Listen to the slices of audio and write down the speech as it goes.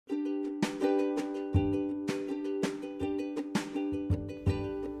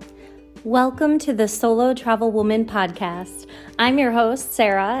Welcome to the Solo Travel Woman podcast. I'm your host,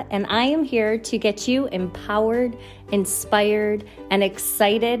 Sarah, and I am here to get you empowered, inspired, and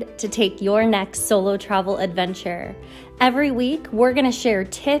excited to take your next solo travel adventure. Every week, we're going to share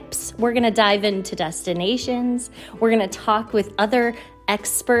tips, we're going to dive into destinations, we're going to talk with other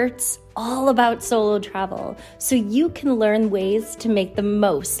experts all about solo travel so you can learn ways to make the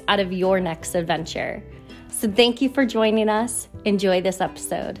most out of your next adventure. So thank you for joining us. Enjoy this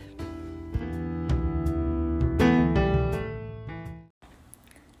episode.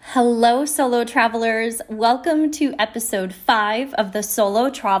 Hello, solo travelers. Welcome to episode 5 of the Solo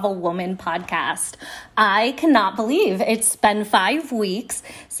Travel Woman podcast. I cannot believe it's been 5 weeks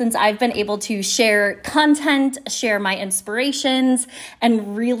since I've been able to share content, share my inspirations,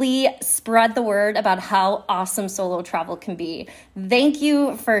 and really spread the word about how awesome solo travel can be. Thank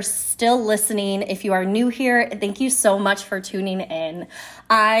you for still listening. If you are new here, thank you so much for tuning in.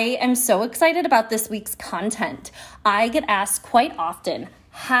 I am so excited about this week's content. I get asked quite often,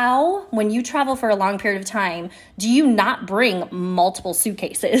 how, when you travel for a long period of time, do you not bring multiple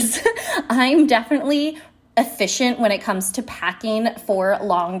suitcases? I'm definitely efficient when it comes to packing for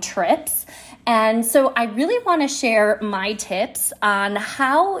long trips. And so I really want to share my tips on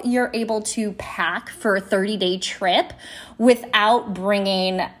how you're able to pack for a 30-day trip without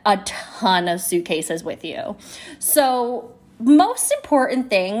bringing a ton of suitcases with you. So most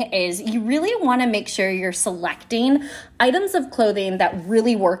important thing is you really want to make sure you're selecting items of clothing that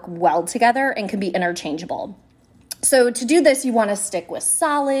really work well together and can be interchangeable. So to do this, you want to stick with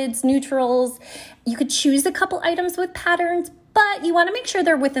solids, neutrals. You could choose a couple items with patterns, but you want to make sure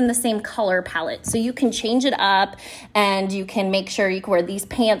they're within the same color palette. So you can change it up and you can make sure you can wear these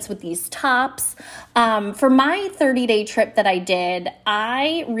pants with these tops. For my 30-day trip that I did,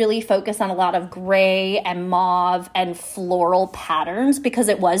 I really focused on a lot of gray and mauve and floral patterns because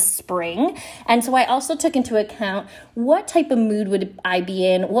it was spring. And so I also took into account what type of mood would I be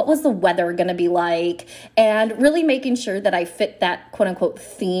in, what was the weather going to be like, and really making sure that I fit that quote unquote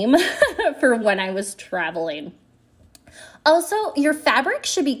theme for when I was traveling. Also, your fabric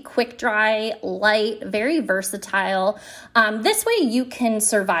should be quick dry, light, very versatile. This way you can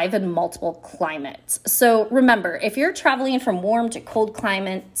survive in multiple climates. So remember, if you're traveling from warm to cold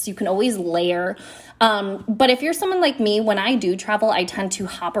climates, you can always layer. But if you're someone like me, when I do travel, I tend to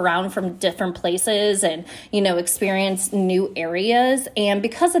hop around from different places and, experience new areas. And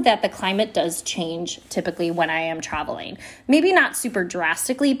because of that, the climate does change typically when I am traveling. Maybe not super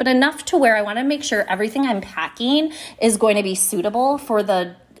drastically, but enough to where I want to make sure everything I'm packing is going to be suitable for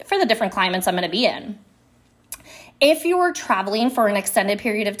the different climates I'm going to be in. If you're traveling for an extended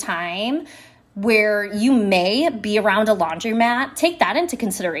period of time, where you may be around a laundromat, take that into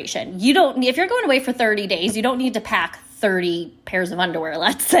consideration. If you're going away for 30 days, you don't need to pack 30 pairs of underwear,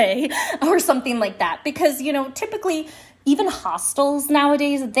 let's say, or something like that. Because, typically, even hostels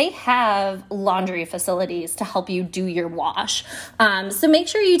nowadays, they have laundry facilities to help you do your wash. So make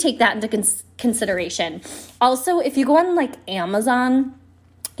sure you take that into consideration. Also, if you go on Amazon,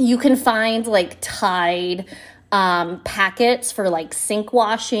 you can find Tide packets for sink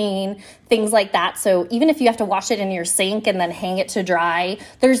washing, things like that. So even if you have to wash it in your sink and then hang it to dry,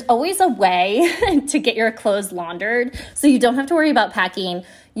 there's always a way to get your clothes laundered. So you don't have to worry about packing,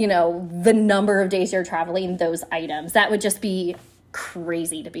 the number of days you're traveling those items. That would just be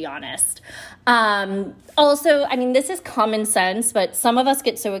crazy, to be honest. Also, this is common sense, but some of us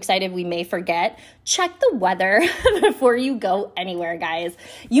get so excited we may forget. Check the weather before you go anywhere, guys.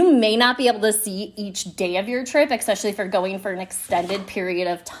 You may not be able to see each day of your trip, especially if you're going for an extended period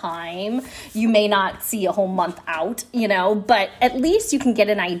of time. You may not see a whole month out, but at least you can get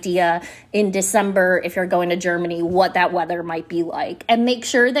an idea in December if you're going to Germany, what that weather might be like, and make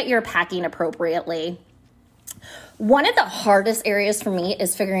sure that you're packing appropriately. One of the hardest areas for me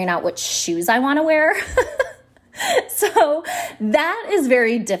is figuring out which shoes I want to wear. So that is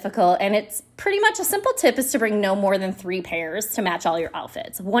very difficult, and it's pretty much a simple tip is to bring no more than 3 pairs to match all your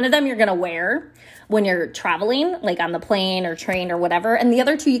outfits. One of them you're going to wear when you're traveling, on the plane or train or whatever, and the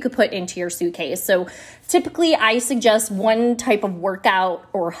other 2 you could put into your suitcase. So typically I suggest one type of workout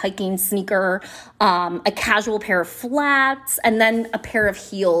or hiking sneaker, a casual pair of flats, and then a pair of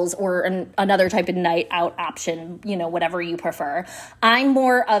heels or another type of night out option, whatever you prefer. I'm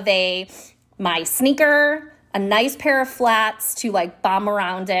more of my sneaker, a nice pair of flats to bomb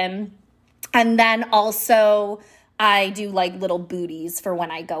around in. And then also I do little booties for when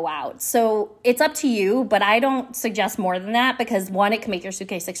I go out. So it's up to you, but I don't suggest more than that because one, it can make your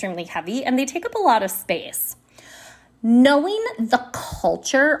suitcase extremely heavy and they take up a lot of space. Knowing the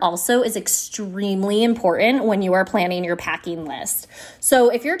culture also is extremely important when you are planning your packing list. So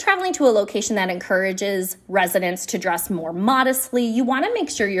if you're traveling to a location that encourages residents to dress more modestly, you want to make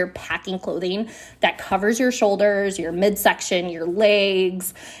sure you're packing clothing that covers your shoulders, your midsection, your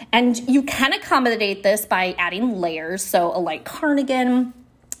legs, and you can accommodate this by adding layers. So a light cardigan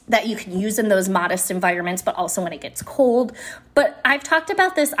that you can use in those modest environments, but also when it gets cold. But I've talked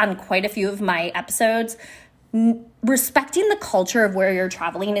about this on quite a few of my episodes. Respecting the culture of where you're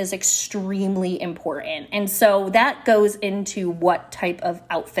traveling is extremely important. And so that goes into what type of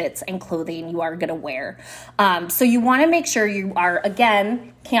outfits and clothing you are going to wear. So you want to make sure you are,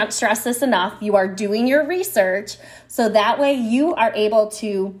 again, can't stress this enough, you are doing your research. So that way you are able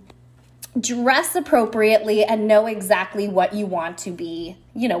to dress appropriately and know exactly what you want to be,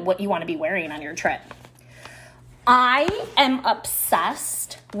 what you want to be wearing on your trip. I am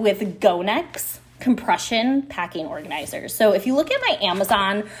obsessed with GoNex compression packing organizers. So if you look at my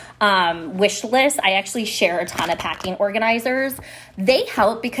Amazon wish list, I actually share a ton of packing organizers. They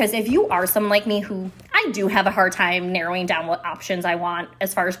help because if you are someone like me who I do have a hard time narrowing down what options I want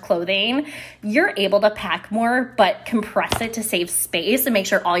as far as clothing, you're able to pack more, but compress it to save space and make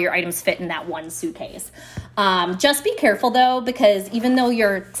sure all your items fit in that one suitcase. Just be careful though, because even though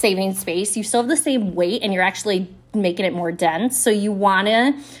you're saving space, you still have the same weight and you're actually making it more dense. So you want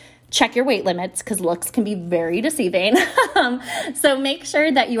to check your weight limits because looks can be very deceiving. So make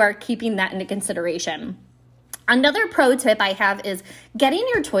sure that you are keeping that into consideration. Another pro tip I have is getting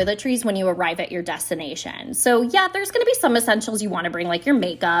your toiletries when you arrive at your destination. So yeah, there's going to be some essentials you want to bring, like your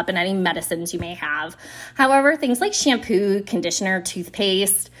makeup and any medicines you may have. However, things like shampoo, conditioner,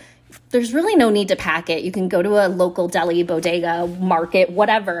 toothpaste, there's really no need to pack it. You can go to a local deli, bodega, market,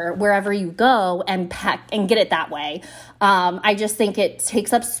 whatever, wherever you go and pack and get it that way. I just think it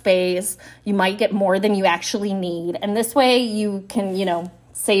takes up space. You might get more than you actually need. And this way you can,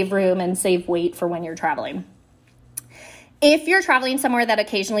 save room and save weight for when you're traveling. If you're traveling somewhere that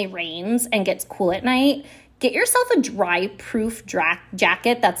occasionally rains and gets cool at night, get yourself a dry-proof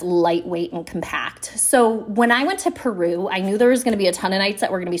jacket that's lightweight and compact. So when I went to Peru, I knew there was going to be a ton of nights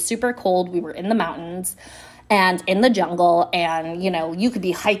that were going to be super cold. We were in the mountains and in the jungle, and you could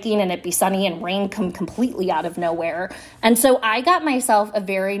be hiking and it'd be sunny and rain come completely out of nowhere. And so I got myself a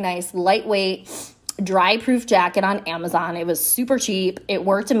very nice lightweight dry-proof jacket on Amazon. It was super cheap. It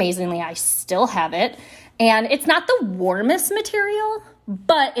worked amazingly. I still have it. And it's not the warmest material,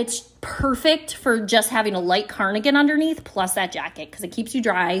 but it's perfect for just having a light cardigan underneath plus that jacket because it keeps you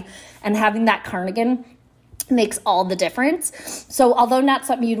dry, and having that cardigan makes all the difference. So although not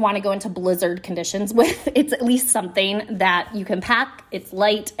something you'd want to go into blizzard conditions with, it's at least something that you can pack. It's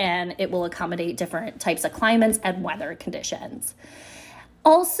light and it will accommodate different types of climates and weather conditions.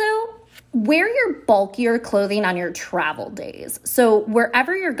 Also, wear your bulkier clothing on your travel days. So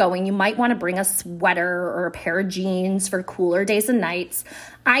wherever you're going, you might want to bring a sweater or a pair of jeans for cooler days and nights.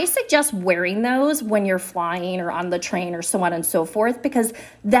 I suggest wearing those when you're flying or on the train or so on and so forth, because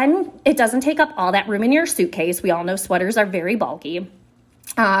then it doesn't take up all that room in your suitcase. We all know sweaters are very bulky.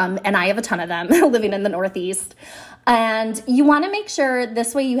 And I have a ton of them living in the Northeast. And you want to make sure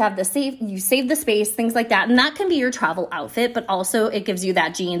this way you save the space, things like that. And that can be your travel outfit, but also it gives you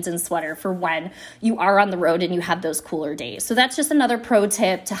that jeans and sweater for when you are on the road and you have those cooler days. So that's just another pro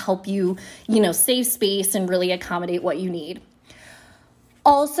tip to help you, save space and really accommodate what you need.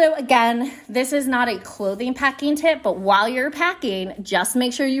 Also, again, this is not a clothing packing tip, but while you're packing, just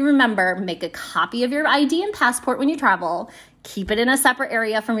make sure you remember, make a copy of your ID and passport when you travel. Keep it in a separate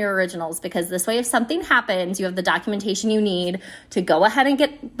area from your originals, because this way if something happens, you have the documentation you need to go ahead and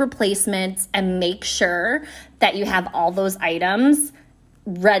get replacements and make sure that you have all those items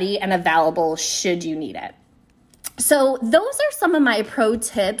ready and available should you need it. So those are some of my pro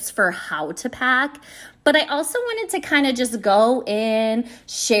tips for how to pack. But I also wanted to kind of just go in,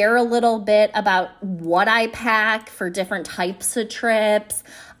 share a little bit about what I pack for different types of trips,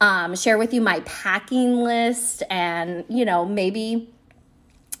 share with you my packing list, and, maybe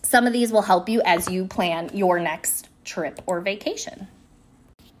some of these will help you as you plan your next trip or vacation.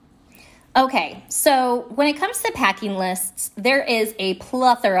 Okay, so when it comes to packing lists, there is a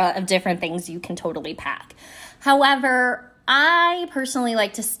plethora of different things you can totally pack. However, I personally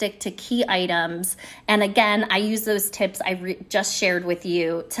like to stick to key items. And again, I use those tips I just shared with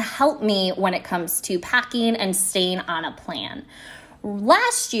you to help me when it comes to packing and staying on a plan.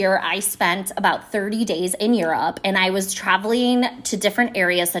 Last year, I spent about 30 days in Europe, and I was traveling to different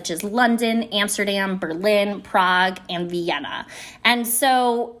areas such as London, Amsterdam, Berlin, Prague, and Vienna. And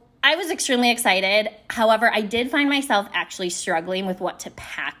so I was extremely excited. However, I did find myself actually struggling with what to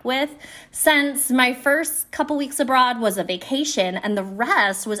pack with, since my first couple weeks abroad was a vacation and the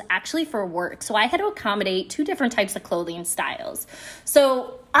rest was actually for work. So I had to accommodate 2 different types of clothing styles.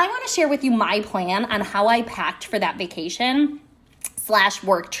 So I want to share with you my plan on how I packed for that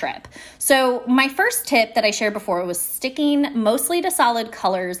vacation/work trip. So my first tip that I shared before was sticking mostly to solid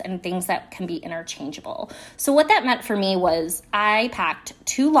colors and things that can be interchangeable. So what that meant for me was I packed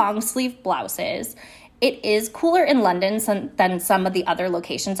 2 long sleeve blouses. It is cooler in London than some of the other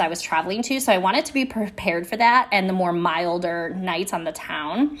locations I was traveling to, so I wanted to be prepared for that and the more milder nights on the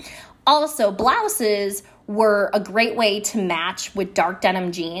town. Also, blouses were a great way to match with dark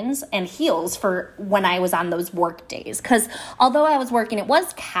denim jeans and heels for when I was on those work days. Because although I was working, it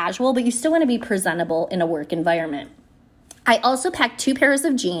was casual, but you still want to be presentable in a work environment. I also packed 2 pairs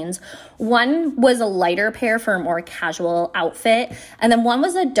of jeans. One was a lighter pair for a more casual outfit, and then one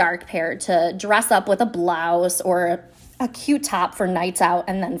was a dark pair to dress up with a blouse or a cute top for nights out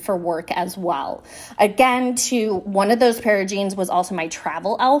and then for work as well. Again, one of those pair of jeans was also my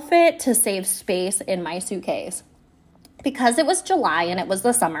travel outfit to save space in my suitcase. Because it was July and it was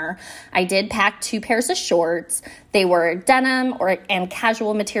the summer, I did pack 2 pairs of shorts. They were denim and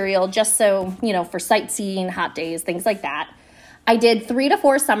casual material, just so, for sightseeing, hot days, things like that. I did 3 to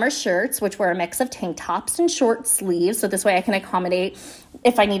 4 summer shirts, which were a mix of tank tops and short sleeves. So this way I can accommodate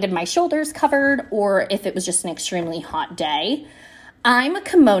if I needed my shoulders covered or if it was just an extremely hot day. I'm a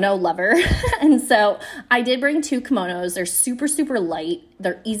kimono lover, and so I did bring 2 kimonos. They're super, super light.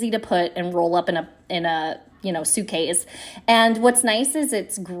 They're easy to put and roll up in a suitcase. And what's nice is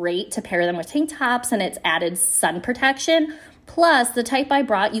it's great to pair them with tank tops and it's added sun protection. Plus, the type I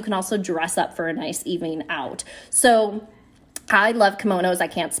brought, you can also dress up for a nice evening out. So I love kimonos. I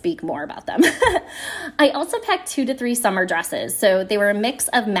can't speak more about them. I also packed 2 to 3 summer dresses. So they were a mix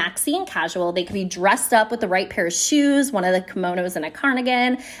of maxi and casual. They could be dressed up with the right pair of shoes, one of the kimonos and a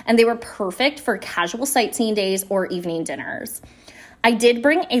cardigan, and they were perfect for casual sightseeing days or evening dinners. I did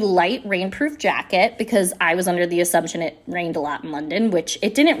bring a light rainproof jacket because I was under the assumption it rained a lot in London, which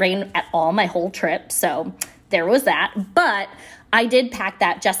it didn't rain at all my whole trip. So there was that. But I did pack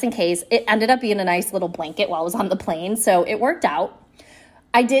that just in case. It ended up being a nice little blanket while I was on the plane, so it worked out.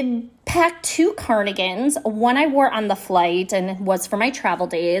 I did pack 2 cardigans. One I wore on the flight and was for my travel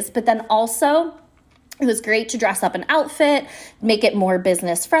days, but then also it was great to dress up an outfit, make it more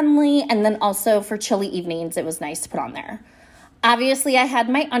business friendly, and then also for chilly evenings, it was nice to put on there. Obviously, I had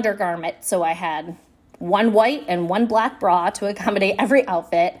my undergarment, so I had 1 white and 1 black bra to accommodate every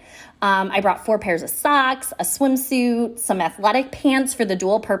outfit. I brought 4 pairs of socks, a swimsuit, some athletic pants for the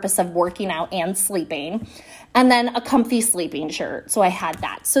dual purpose of working out and sleeping, and then a comfy sleeping shirt. So I had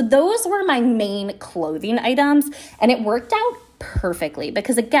that. So those were my main clothing items, and it worked out perfectly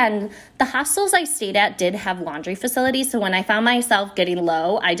because, again, the hostels I stayed at did have laundry facilities. So when I found myself getting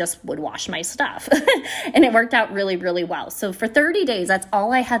low, I just would wash my stuff and it worked out really, really well. So for 30 days, that's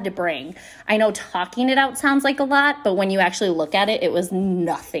all I had to bring. I know talking it out sounds like a lot, but when you actually look at it, it was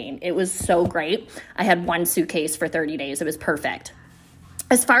nothing. It was so great. I had 1 suitcase for 30 days. It was perfect.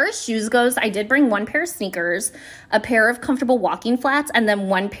 As far as shoes goes, I did bring 1 pair of sneakers, a pair of comfortable walking flats, and then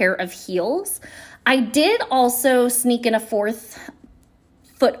 1 pair of heels. I did also sneak in a 4th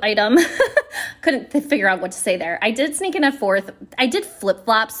foot item. Couldn't figure out what to say there. I did sneak in a 4th. I did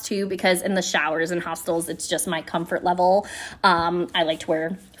flip-flops too because in the showers and hostels, it's just my comfort level. I like to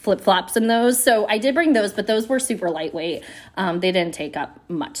wear flip-flops in those. So I did bring those, but those were super lightweight. They didn't take up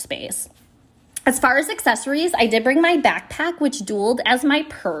much space. As far as accessories, I did bring my backpack, which dueled as my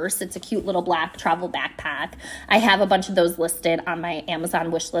purse. It's a cute little black travel backpack. I have a bunch of those listed on my Amazon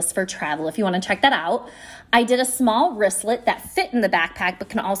wish list for travel if you want to check that out. I did a small wristlet that fit in the backpack but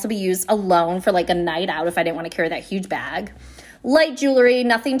can also be used alone for like a night out if I didn't want to carry that huge bag. Light jewelry,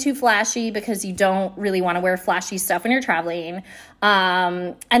 nothing too flashy because you don't really want to wear flashy stuff when you're traveling.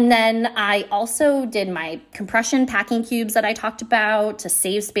 And then I also did my compression packing cubes that I talked about to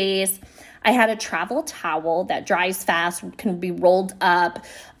save space. I had a travel towel that dries fast, can be rolled up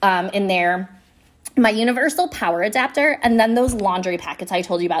in there. My universal power adapter, and then those laundry packets I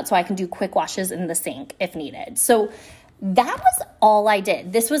told you about so I can do quick washes in the sink if needed. So that was all I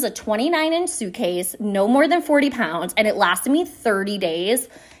did. This was a 29-inch suitcase, no more than 40 pounds, and it lasted me 30 days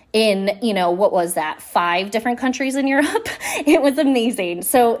in, 5 different countries in Europe. It was amazing.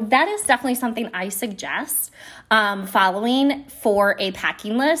 So that is definitely something I suggest following for a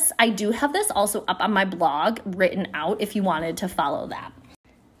packing list. I do have this also up on my blog written out if you wanted to follow that.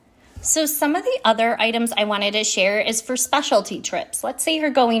 So some of the other items I wanted to share is for specialty trips. Let's say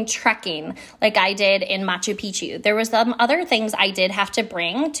you're going trekking like I did in Machu Picchu. There were some other things I did have to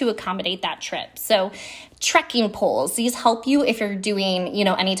bring to accommodate that trip. So trekking poles, these help you if you're doing,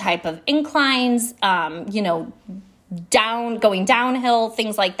 any type of inclines, going downhill,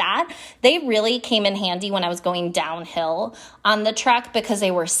 things like that. They really came in handy when I was going downhill on the trek because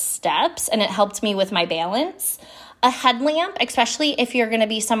they were steps and it helped me with my balance. A headlamp, especially if you're going to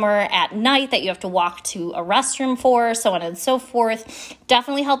be somewhere at night that you have to walk to a restroom for, so on and so forth,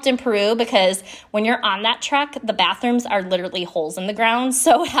 definitely helped in Peru because when you're on that trek, the bathrooms are literally holes in the ground.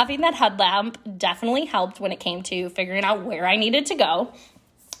 So having that headlamp definitely helped when it came to figuring out where I needed to go.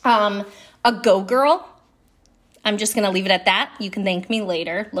 A Go Girl. I'm just going to leave it at that. You can thank me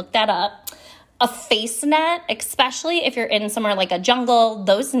later. Look that up. A face net, especially if you're in somewhere like a jungle,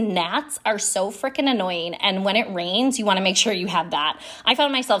 those gnats are so freaking annoying. And when it rains, you want to make sure you have that. I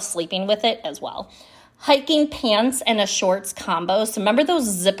found myself sleeping with it as well. Hiking pants and a shorts combo. So remember those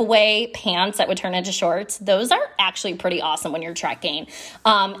zip away pants that would turn into shorts? Those are actually pretty awesome when you're trekking.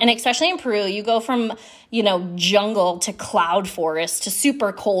 And especially in Peru, you go from, jungle to cloud forest to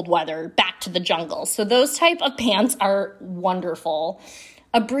super cold weather back to the jungle. So those type of pants are wonderful.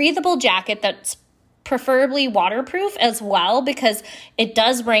 A breathable jacket that's preferably waterproof as well because it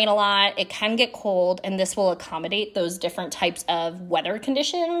does rain a lot, it can get cold, and this will accommodate those different types of weather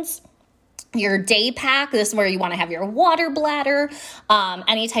conditions. Your day pack, this is where you want to have your water bladder,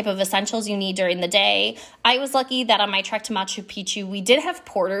 any type of essentials you need during the day. I was lucky that on my trek to Machu Picchu, we did have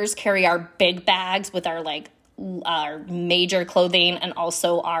porters carry our big bags with our major clothing and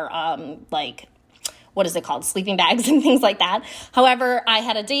also our sleeping bags and things like that. However, I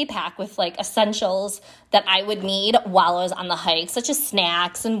had a day pack with essentials that I would need while I was on the hike, such as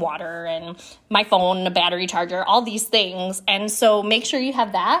snacks and water and my phone and a battery charger, all these things. And so make sure you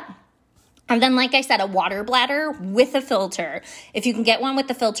have that. And then, like I said, a water bladder with a filter. If you can get one with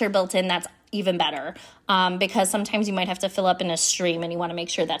the filter built in, that's even better because sometimes you might have to fill up in a stream and you want to make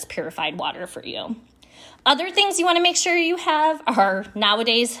sure that's purified water for you. Other things you want to make sure you have are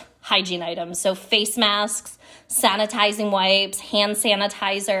nowadays hygiene items. So face masks, sanitizing wipes, hand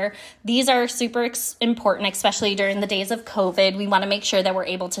sanitizer. These are super important, especially during the days of COVID. We want to make sure that we're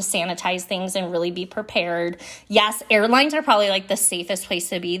able to sanitize things and really be prepared. Yes, airlines are probably the safest place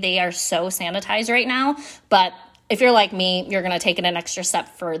to be. They are so sanitized right now. But if you're like me, you're going to take it an extra step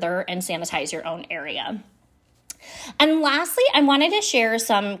further and sanitize your own area. And lastly, I wanted to share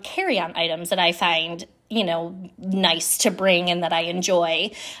some carry-on items that I find nice to bring and that I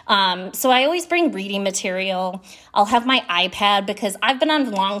enjoy. So I always bring reading material. I'll have my iPad because I've been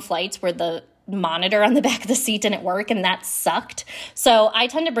on long flights where the monitor on the back of the seat didn't work and that sucked. So I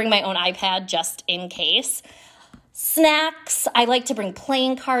tend to bring my own iPad just in case. Snacks, I like to bring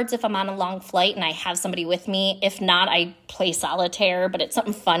playing cards if I'm on a long flight and I have somebody with me. If not, I play solitaire, but it's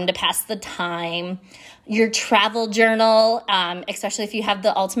something fun to pass the time. Your travel journal, especially if you have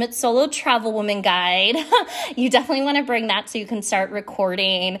the Ultimate Solo Travel Woman Guide, you definitely want to bring that so you can start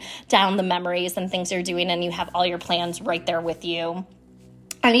recording down the memories and things you're doing and you have all your plans right there with you.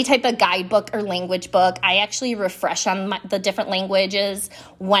 Any type of guidebook or language book. I actually refresh on the different languages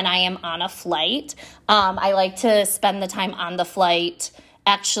when I am on a flight. I like to spend the time on the flight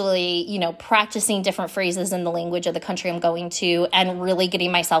actually, practicing different phrases in the language of the country I'm going to and really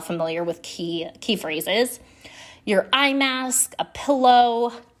getting myself familiar with key phrases. Your eye mask, a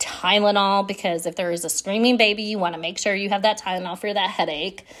pillow, Tylenol, because if there is a screaming baby, you want to make sure you have that Tylenol for that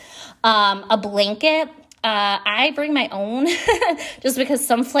headache. A blanket. I bring my own just because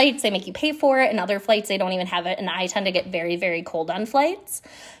some flights, they make you pay for it, and other flights, they don't even have it, and I tend to get very, very cold on flights.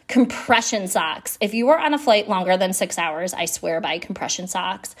 Compression socks. If you are on a flight longer than 6 hours, I swear by compression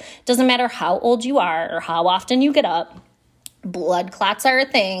socks. Doesn't matter how old you are or how often you get up. Blood clots are a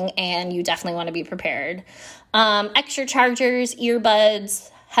thing, and you definitely want to be prepared. Extra chargers, earbuds,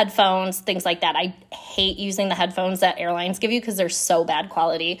 headphones, things like that. I hate using the headphones that airlines give you because they're so bad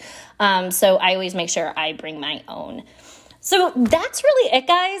quality. So I always make sure I bring my own. So that's really it,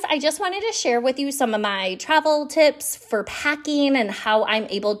 guys. I just wanted to share with you some of my travel tips for packing and how I'm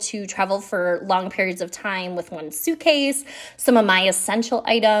able to travel for long periods of time with one suitcase, some of my essential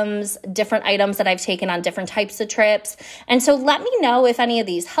items, different items that I've taken on different types of trips. And so let me know if any of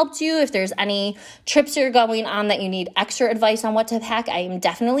these helped you, if there's any trips you're going on that you need extra advice on what to pack. I am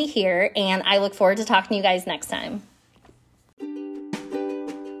definitely here, and I look forward to talking to you guys next time.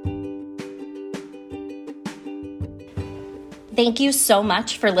 Thank you so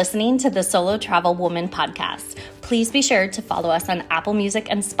much for listening to the Solo Travel Woman podcast. please be sure to follow us on Apple Music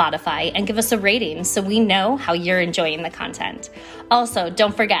and Spotify and give us a rating so we know how you're enjoying the content. Also,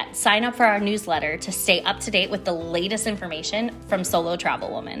 don't forget, sign up for our newsletter to stay up to date with the latest information from Solo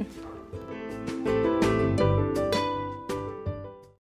Travel Woman.